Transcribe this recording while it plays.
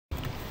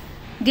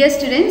Dear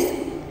students,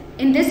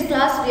 in this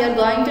class we are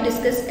going to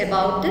discuss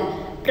about the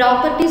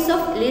properties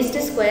of least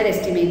square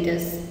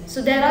estimators.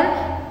 So there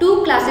are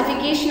two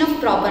classification of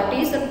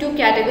properties or two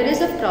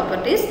categories of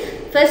properties.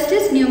 First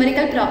is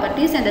numerical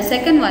properties and the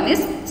second one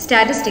is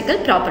statistical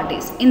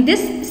properties. In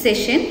this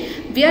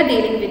session we are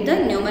dealing with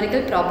the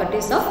numerical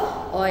properties of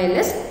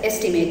OLS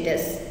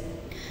estimators.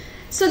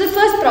 So the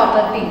first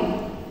property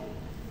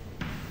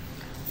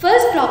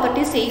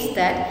says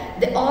that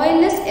the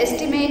OLS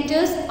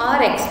estimators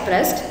are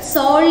expressed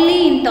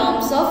solely in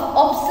terms of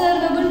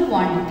observable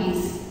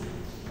quantities.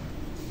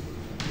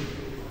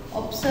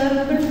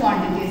 Observable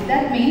quantities.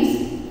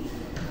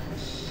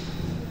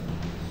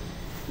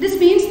 This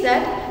means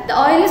that the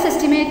OLS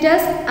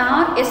estimators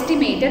are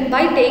estimated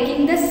by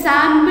taking the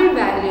sample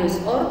values,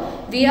 or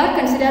we are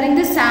considering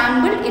the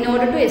sample in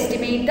order to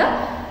estimate the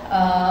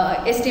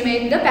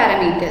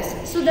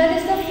parameters. So that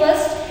is the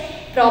first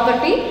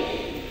property.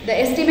 The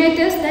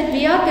estimators that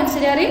we are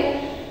considering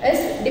is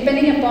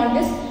depending upon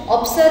this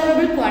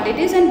observable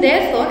quantities, and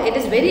therefore it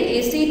is very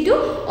easy to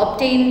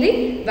obtain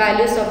the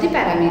values of the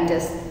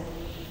parameters.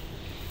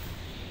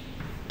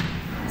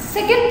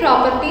 Second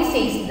property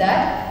says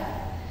that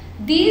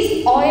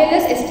these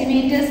OLS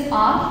estimators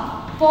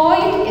are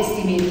point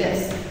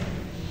estimators.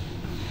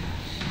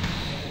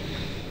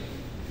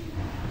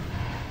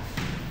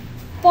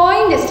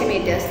 Point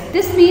estimators.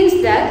 This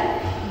means that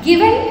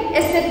given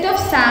a set of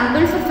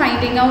samples for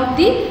finding out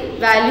the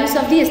values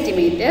of the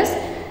estimators,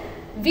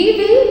 we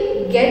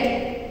will get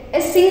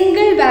a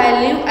single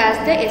value as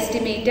the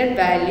estimated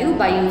value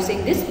by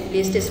using this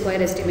least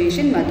square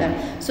estimation method.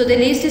 So the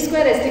least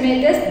square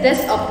estimators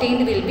thus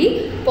obtained will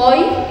be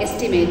point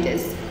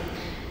estimators.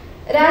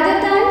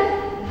 Rather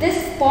than this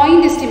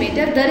point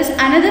estimator, there is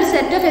another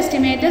set of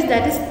estimators,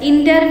 that is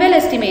interval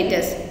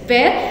estimators,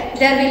 where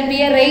there will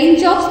be a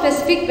range of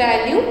specific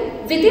value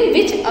within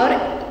which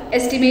our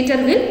estimator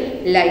will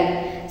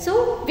lie.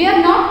 So we are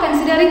not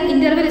considering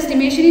interval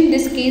estimation in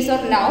this case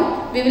or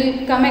now. We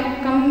will come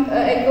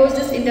across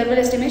this interval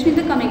estimation in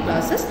the coming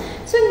classes.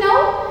 So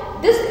now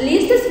this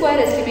least square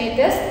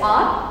estimators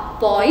are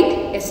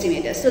point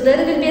estimators. So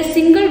there will be a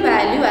single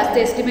value as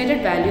the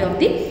estimated value of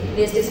the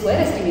least square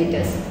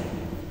estimators.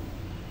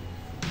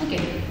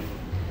 Okay.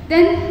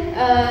 Then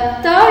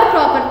third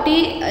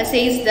property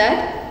says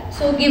that,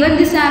 so given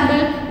the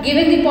sample,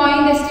 given the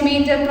point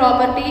estimator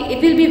property,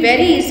 it will be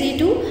very easy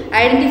to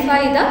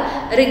identify the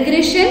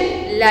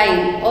regression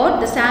line or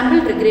the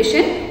sample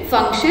regression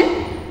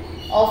function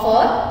of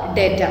our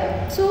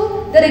data.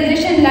 So the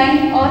regression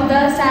line or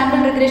the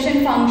sample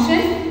regression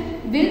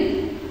function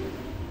will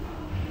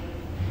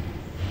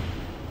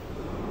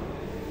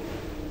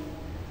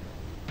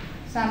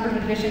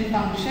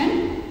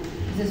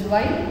this is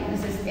y,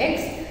 this is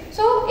x.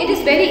 So it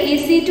is very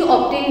easy to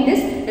obtain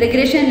this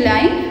regression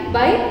line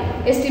by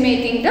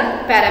estimating the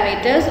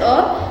parameters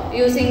or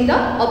using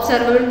the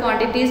observable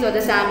quantities or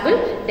the sample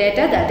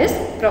data that is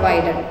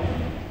provided.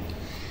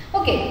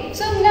 Okay,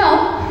 so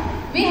now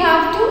we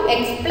have to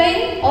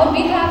explain or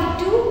we have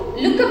to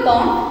look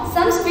upon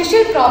some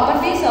special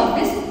properties of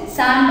this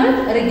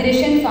sample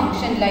regression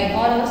function line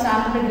or our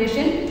sample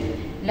regression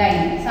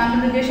line.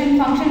 Sample regression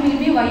function will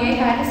be yi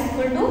hat is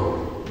equal to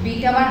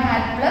beta 1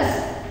 hat plus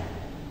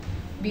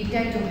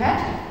beta 2 hat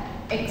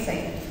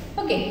xi.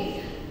 Okay.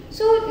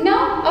 So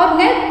now our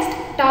next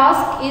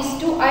task is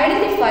to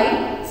identify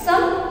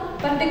some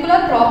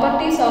particular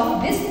properties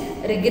of this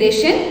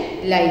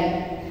regression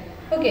line.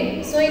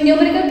 Okay. So in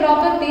numerical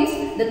properties,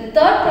 the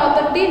third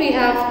property we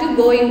have to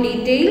go in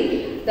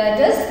detail. That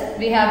is,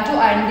 we have to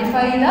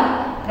identify the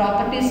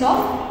properties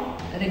of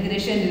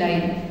regression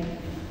line.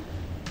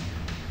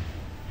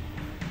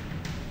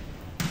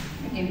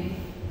 Okay.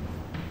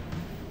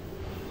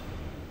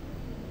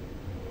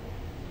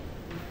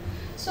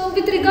 So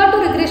with regard to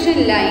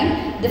regression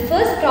line, the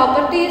first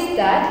property is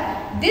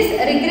that this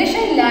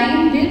regression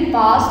line will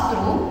pass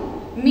through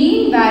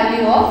mean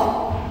value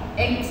of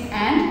x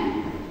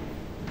and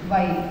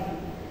y.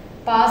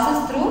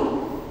 Passes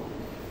through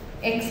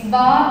x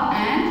bar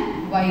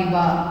and y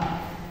bar.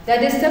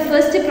 That is the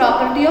first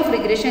property of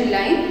regression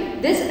line.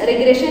 This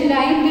regression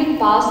line will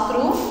pass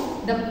through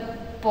the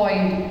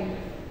point.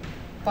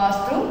 Pass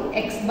through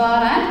x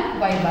bar and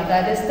y bar.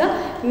 That is the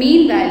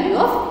mean value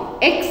of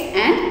x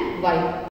and y.